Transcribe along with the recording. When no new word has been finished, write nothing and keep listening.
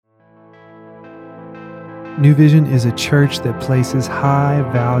New Vision is a church that places high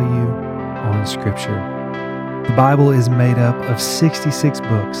value on Scripture. The Bible is made up of 66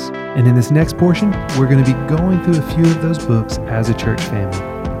 books, and in this next portion, we're going to be going through a few of those books as a church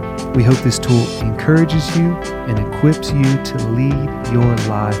family. We hope this tool encourages you and equips you to lead your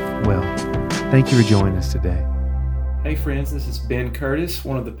life well. Thank you for joining us today. Hey friends, this is Ben Curtis,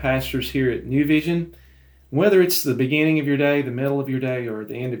 one of the pastors here at New Vision. Whether it's the beginning of your day, the middle of your day, or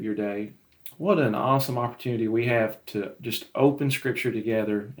the end of your day, what an awesome opportunity we have to just open Scripture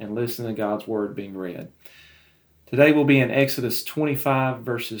together and listen to God's Word being read. Today we'll be in Exodus 25,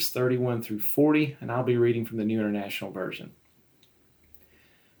 verses 31 through 40, and I'll be reading from the New International Version.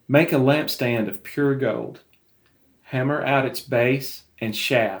 Make a lampstand of pure gold. Hammer out its base and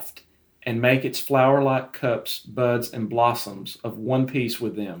shaft, and make its flower-like cups, buds, and blossoms of one piece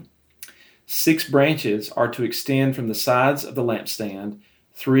with them. 6 branches are to extend from the sides of the lampstand,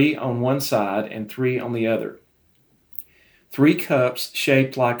 3 on one side and 3 on the other. 3 cups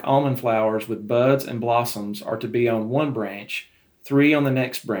shaped like almond flowers with buds and blossoms are to be on one branch, 3 on the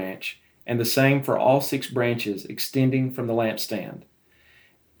next branch, and the same for all 6 branches extending from the lampstand.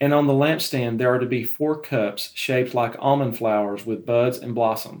 And on the lampstand there are to be 4 cups shaped like almond flowers with buds and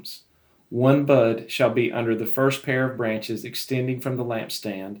blossoms. 1 bud shall be under the first pair of branches extending from the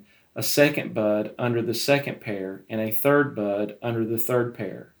lampstand, a second bud under the second pair, and a third bud under the third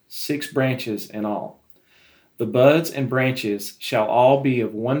pair, 6 branches in all. The buds and branches shall all be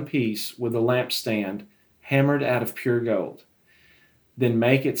of one piece with the lampstand, hammered out of pure gold. Then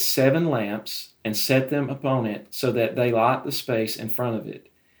make it 7 lamps, and set them upon it, so that they light the space in front of it.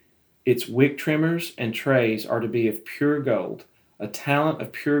 Its wick trimmers and trays are to be of pure gold. A talent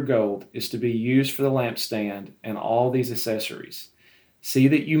of pure gold is to be used for the lampstand and all these accessories. See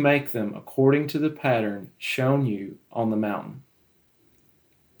that you make them according to the pattern shown you on the mountain.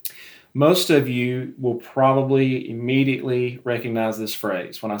 Most of you will probably immediately recognize this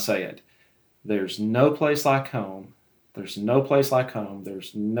phrase when I say it. There's no place like home. There's no place like home.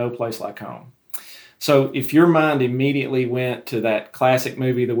 There's no place like home. So if your mind immediately went to that classic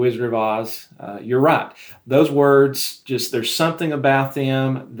movie, The Wizard of Oz, you're right. Those words, there's something about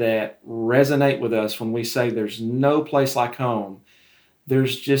them that resonate with us when we say there's no place like home.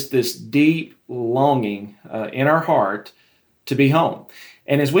 There's just this deep longing in our heart to be home.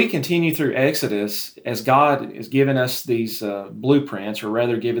 And as we continue through Exodus, as God has given us these blueprints, or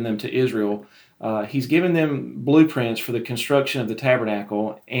rather given them to Israel, He's given them blueprints for the construction of the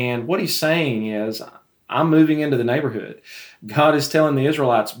tabernacle. And what He's saying is, I'm moving into the neighborhood. God is telling the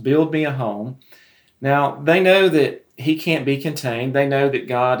Israelites, build me a home. Now, they know that He can't be contained. They know that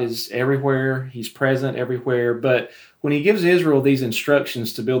God is everywhere. He's present everywhere. But when He gives Israel these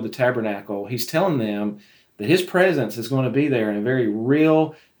instructions to build the tabernacle, He's telling them that His presence is going to be there in a very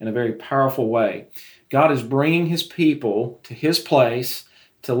real and a very powerful way. God is bringing His people to His place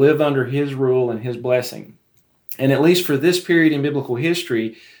to live under His rule and His blessing. And at least for this period in biblical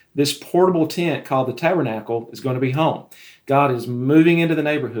history, this portable tent called the tabernacle is going to be home. God is moving into the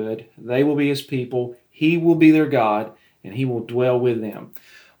neighborhood. They will be His people. He will be their God, and He will dwell with them.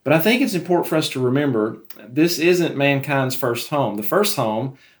 But I think it's important for us to remember this isn't mankind's first home. The first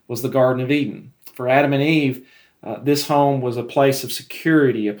home was the Garden of Eden. For Adam and Eve, this home was a place of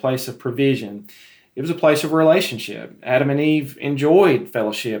security, a place of provision. It was a place of relationship. Adam and Eve enjoyed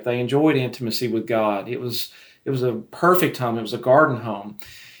fellowship. They enjoyed intimacy with God. It was a perfect home. It was a garden home.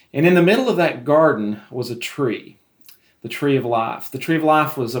 And in the middle of that garden was a tree, the tree of life. The tree of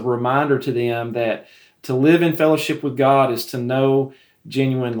life was a reminder to them that to live in fellowship with God is to know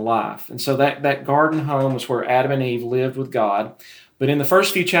genuine life. And so that garden home was where Adam and Eve lived with God. But in the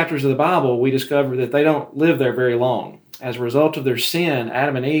first few chapters of the Bible, we discover that they don't live there very long. As a result of their sin,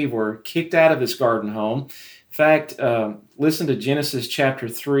 Adam and Eve were kicked out of this garden home. In fact, listen to Genesis chapter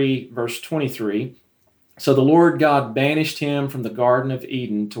 3, verse 23. So the Lord God banished him from the Garden of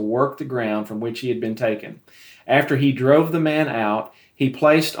Eden to work the ground from which he had been taken. After he drove the man out, He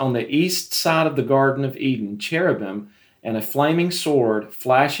placed on the east side of the Garden of Eden cherubim and a flaming sword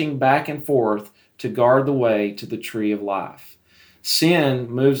flashing back and forth to guard the way to the tree of life. Sin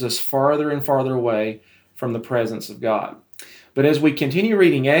moves us farther and farther away from the presence of God. But as we continue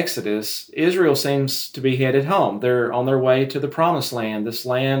reading Exodus, Israel seems to be headed home. They're on their way to the Promised Land, this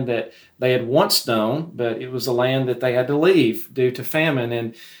land that they had once known, but it was a land that they had to leave due to famine.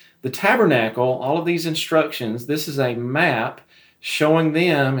 And the tabernacle, all of these instructions, this is a map showing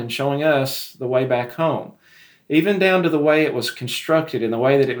them and showing us the way back home. Even down to the way it was constructed and the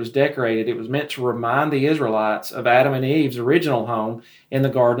way that it was decorated, it was meant to remind the Israelites of Adam and Eve's original home in the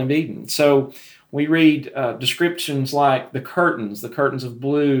Garden of Eden. So we read descriptions like the curtains of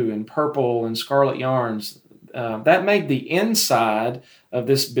blue and purple and scarlet yarns. that made the inside of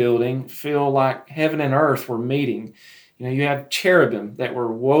this building feel like heaven and earth were meeting. You have cherubim that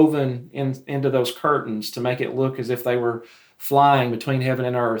were woven into those curtains to make it look as if they were flying between heaven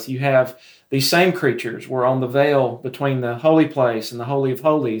and earth. You have these same creatures were on the veil between the holy place and the Holy of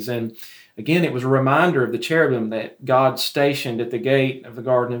Holies. And again, it was a reminder of the cherubim that God stationed at the gate of the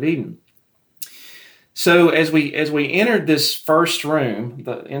Garden of Eden. So as we entered this first room,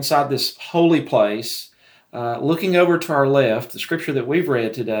 inside this holy place, looking over to our left, the scripture that we've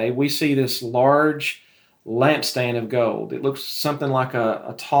read today, we see this large lampstand of gold. It looks something like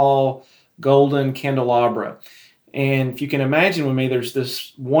a tall golden candelabra. And if you can imagine with me, there's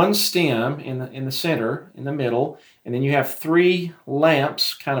this one stem in the center, in the middle, and then you have 3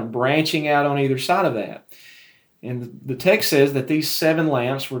 lamps kind of branching out on either side of that. And the text says that these 7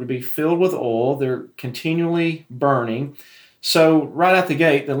 lamps were to be filled with oil. They're continually burning. So right out the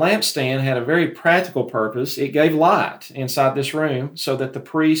gate, the lampstand had a very practical purpose. It gave light inside this room so that the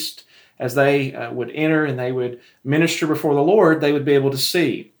priest, as they would enter and they would minister before the Lord, they would be able to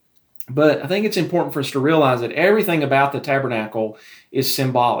see. But I think it's important for us to realize that everything about the tabernacle is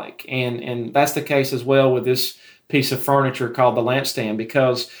symbolic. And that's the case as well with this piece of furniture called the lampstand,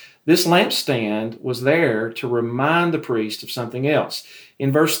 because this lampstand was there to remind the priest of something else.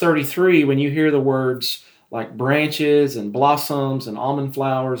 In verse 33, when you hear the words like branches and blossoms and almond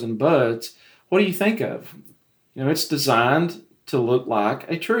flowers and buds, what do you think of? It's designed to look like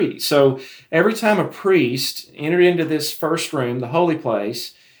a tree. So every time a priest entered into this first room, the holy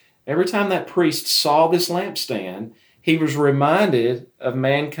place, every time that priest saw this lampstand, he was reminded of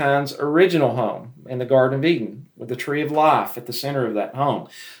mankind's original home in the Garden of Eden, with the tree of life at the center of that home.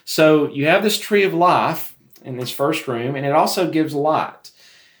 So you have this tree of life in this first room, and it also gives light.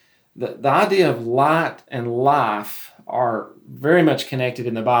 The idea of light and life are very much connected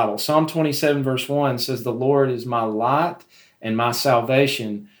in the Bible. Psalm 27 verse 1 says, "The Lord is my light and my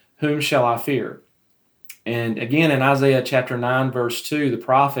salvation. Whom shall I fear?" And again, in Isaiah chapter 9 verse 2, the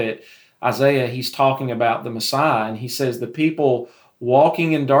prophet Isaiah, he's talking about the Messiah, and he says, "The people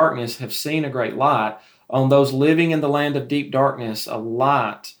walking in darkness have seen a great light. On those living in the land of deep darkness, a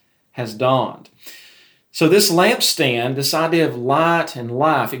light has dawned." So this lampstand, this idea of light and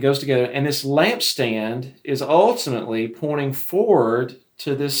life, it goes together. And this lampstand is ultimately pointing forward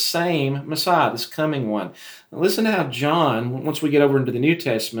to this same Messiah, this coming one. Now listen to how John, once we get over into the New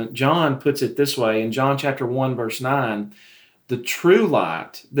Testament, John puts it this way in John chapter 1, verse 9, "The true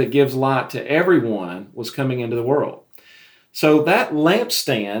light that gives light to everyone was coming into the world." So that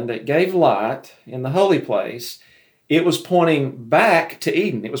lampstand that gave light in the holy place, it was pointing back to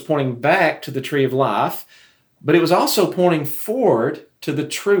Eden. It was pointing back to the tree of life, but it was also pointing forward to the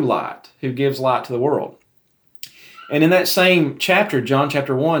true light who gives light to the world. And in that same chapter, John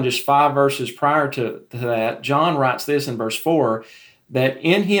chapter 1, just 5 verses prior to that, John writes this in verse 4, that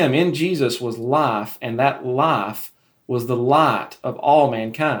in him, in Jesus, was life, and that life was the light of all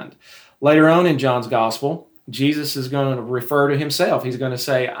mankind. Later on in John's gospel, Jesus is going to refer to himself. He's going to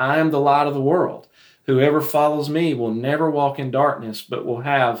say, "I am the light of the world. Whoever follows me will never walk in darkness, but will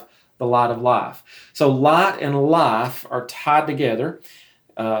have the light of life." So light and life are tied together,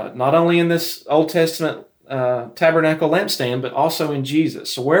 not only in this Old Testament tabernacle lampstand, but also in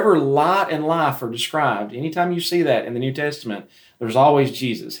Jesus. So wherever light and life are described, anytime you see that in the New Testament, there's always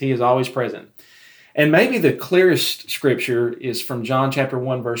Jesus. He is always present. And maybe the clearest scripture is from John chapter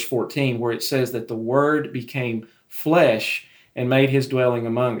 1, verse 14, where it says that the Word became flesh and made his dwelling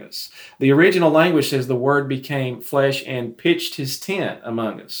among us. The original language says the Word became flesh and pitched his tent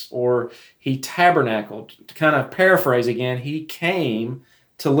among us, or he tabernacled. To kind of paraphrase again, he came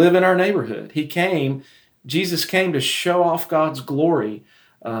to live in our neighborhood. Jesus came to show off God's glory.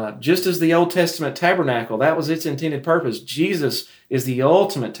 Just as the Old Testament tabernacle, that was its intended purpose. Jesus is the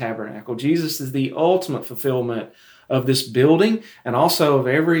ultimate tabernacle. Jesus is the ultimate fulfillment of this building and also of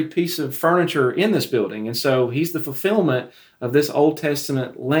every piece of furniture in this building. And so he's the fulfillment of this Old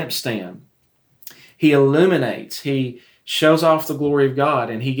Testament lampstand. He illuminates, he shows off the glory of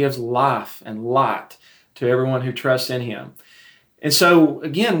God, and he gives life and light to everyone who trusts in him. And so,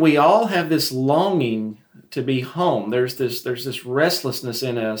 again, we all have this longing to be home. There's this restlessness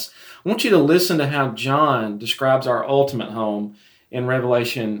in us. I want you to listen to how John describes our ultimate home in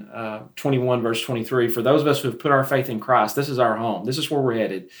Revelation 21, verse 23. For those of us who have put our faith in Christ, this is our home. This is where we're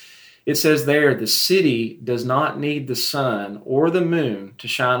headed. It says there, "The city does not need the sun or the moon to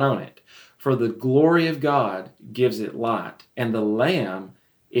shine on it, for the glory of God gives it light, and the Lamb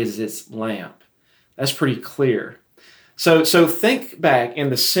is its lamp." That's pretty clear. So think back.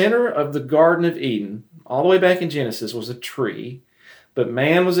 In the center of the Garden of Eden, all the way back in Genesis, was a tree, but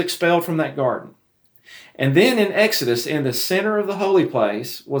man was expelled from that garden. And then in Exodus, in the center of the holy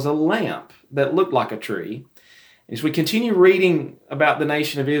place, was a lamp that looked like a tree. As we continue reading about the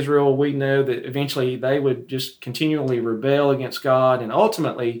nation of Israel, we know that eventually they would just continually rebel against God, and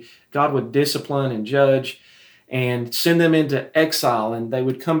ultimately God would discipline and judge and send them into exile, and they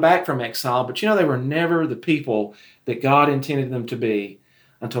would come back from exile. But they were never the people that God intended them to be,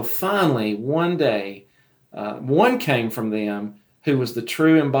 until finally one day one came from them who was the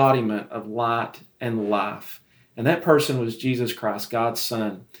true embodiment of light and life. And that person was Jesus Christ, God's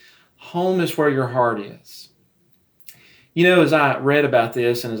Son. Home is where your heart is. As I read about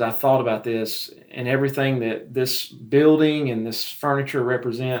this and as I thought about this and everything that this building and this furniture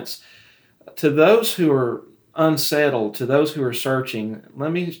represents, to those who are unsettled, to those who are searching,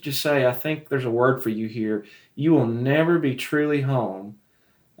 let me just say, I think there's a word for you here. You will never be truly home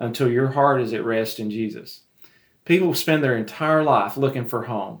until your heart is at rest in Jesus. People spend their entire life looking for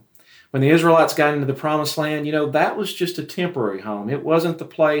home. When the Israelites got into the Promised Land, that was just a temporary home. It wasn't the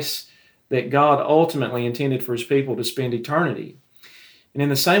place that God ultimately intended for His people to spend eternity. And in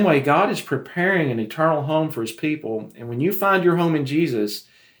the same way, God is preparing an eternal home for His people. And when you find your home in Jesus,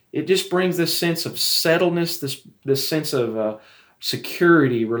 it just brings this sense of settledness, this sense of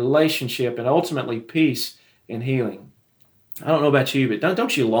security, relationship, and ultimately peace and healing. I don't know about you, but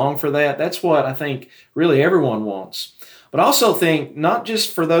don't you long for that? That's what I think really everyone wants. But I also think not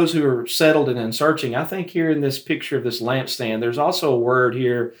just for those who are settled and in searching. I think here in this picture of this lampstand, there's also a word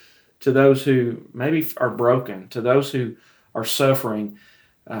here to those who maybe are broken, to those who are suffering.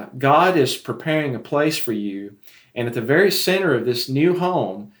 God is preparing a place for you. And at the very center of this new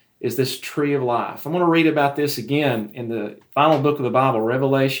home is this tree of life. I'm going to read about this again in the final book of the Bible,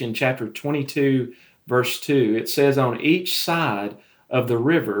 Revelation chapter 22, verse 2. It says, on each side of the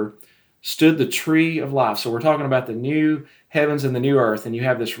river stood the tree of life. So we're talking about the new heavens and the new earth. And you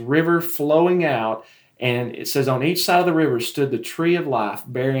have this river flowing out. And it says, on each side of the river stood the tree of life,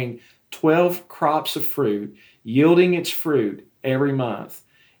 bearing 12 crops of fruit, yielding its fruit every month.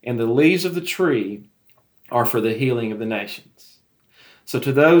 And the leaves of the tree are for the healing of the nations. So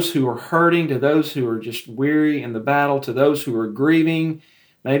to those who are hurting, to those who are just weary in the battle, to those who are grieving,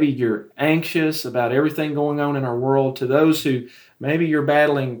 maybe you're anxious about everything going on in our world, to those who maybe you're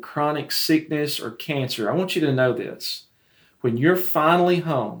battling chronic sickness or cancer, I want you to know this. When you're finally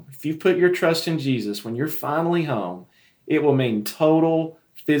home, if you put your trust in Jesus, when you're finally home, it will mean total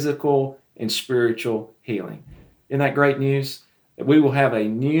physical and spiritual healing. Isn't that great news? That we will have a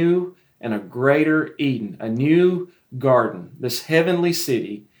new and a greater Eden, a new garden, this heavenly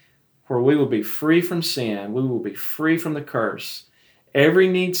city where we will be free from sin, we will be free from the curse, every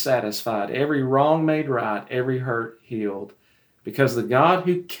need satisfied, every wrong made right, every hurt healed. Because the God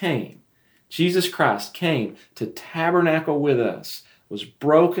who came, Jesus Christ, came to tabernacle with us, was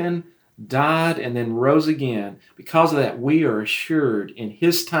broken, died, and then rose again. Because of that, we are assured in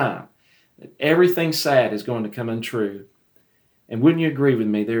His time that everything sad is going to come untrue. And wouldn't you agree with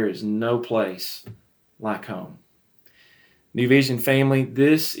me, there is no place like home. New Vision family,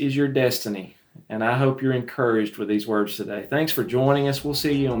 this is your destiny. And I hope you're encouraged with these words today. Thanks for joining us. We'll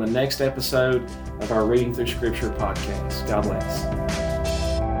see you on the next episode of our Reading Through Scripture podcast. God bless.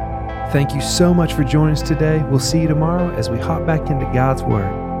 Thank you so much for joining us today. We'll see you tomorrow as we hop back into God's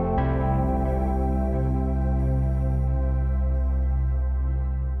Word.